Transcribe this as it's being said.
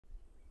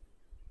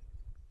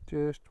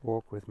Just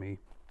walk with me,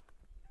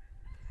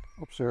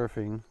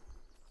 observing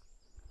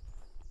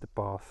the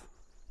path,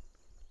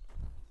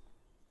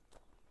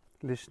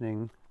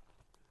 listening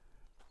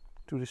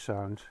to the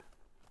sound,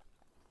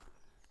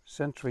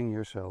 centering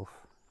yourself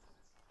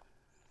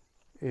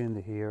in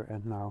the here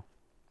and now.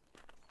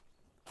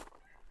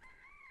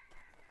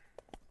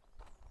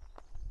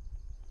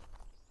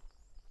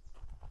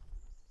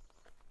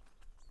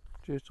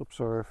 Just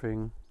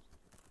observing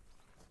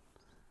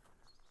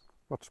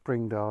what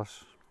spring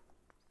does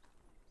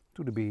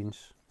to the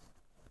beans,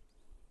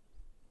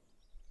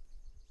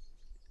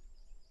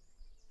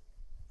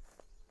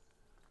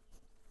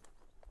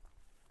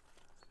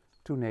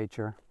 to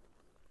nature,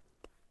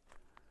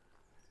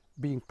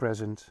 being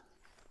present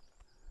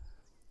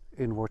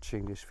in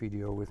watching this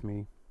video with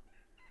me.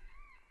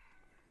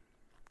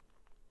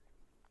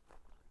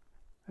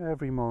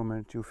 Every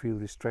moment you feel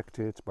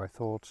distracted by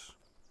thoughts,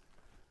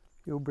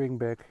 you bring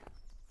back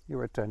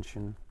your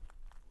attention,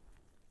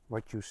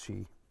 what you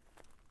see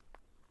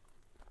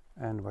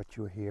and what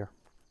you hear.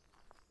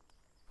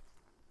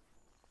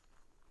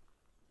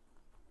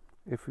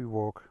 If we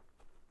walk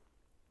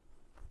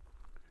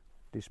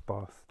this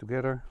path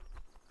together,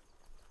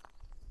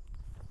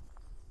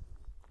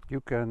 you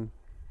can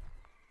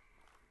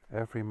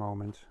every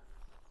moment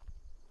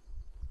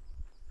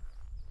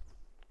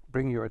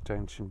bring your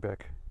attention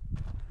back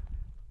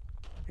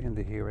in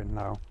the here and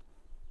now.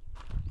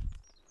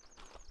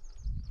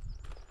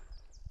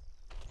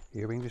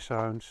 Hearing the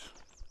sounds,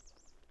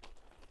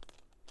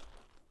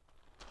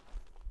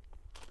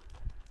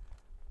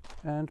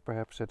 and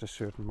perhaps at a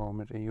certain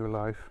moment in your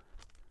life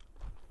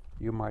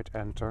you might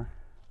enter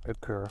a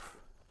curve,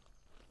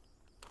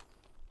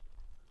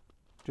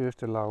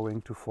 just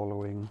allowing to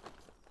following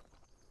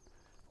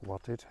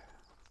what it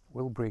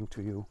will bring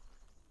to you.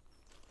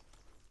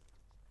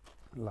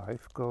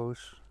 Life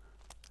goes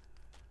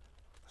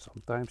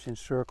sometimes in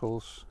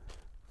circles,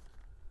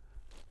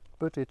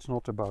 but it's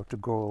not about the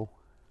goal,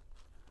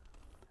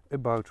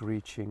 about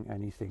reaching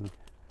anything.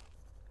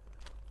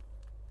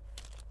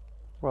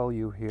 While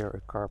you hear a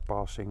car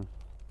passing,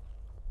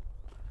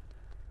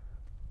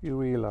 you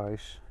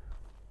realize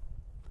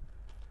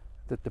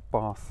that the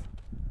path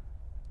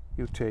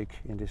you take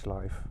in this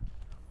life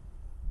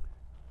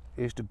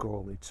is the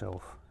goal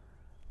itself.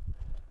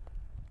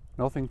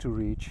 Nothing to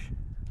reach,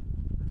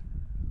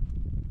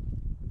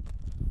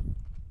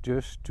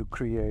 just to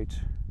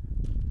create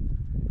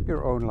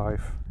your own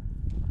life.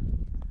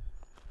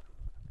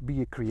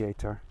 Be a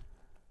creator.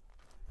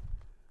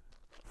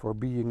 For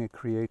being a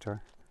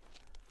creator,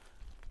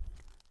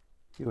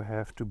 you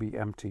have to be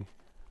empty,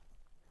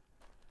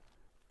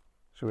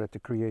 so that the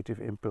creative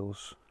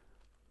impulse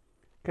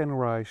can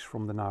rise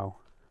from the now,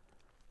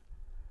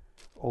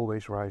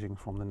 always rising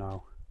from the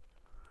now,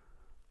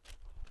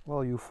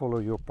 while you follow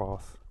your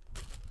path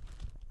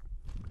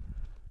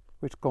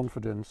with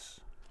confidence,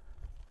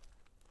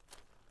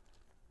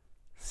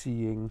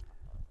 seeing,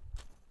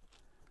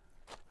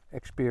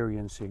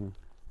 experiencing,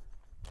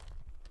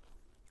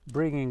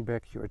 bringing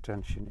back your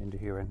attention in the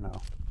here and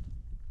now.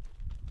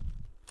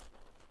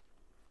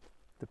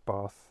 The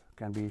path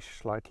can be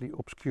slightly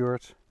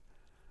obscured,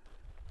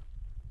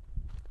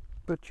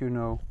 but you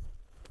know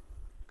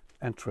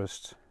and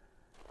trust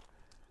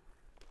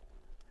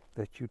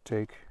that you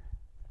take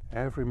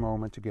every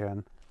moment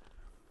again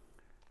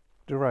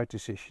the right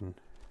decision,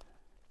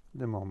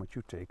 the moment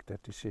you take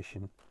that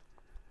decision,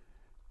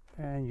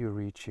 and you're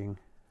reaching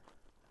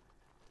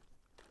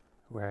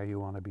where you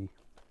want to be.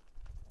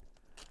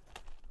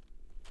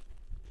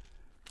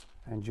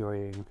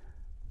 Enjoying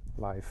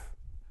life,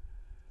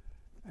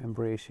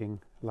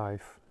 embracing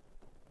life,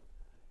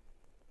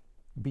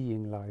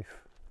 being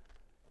life.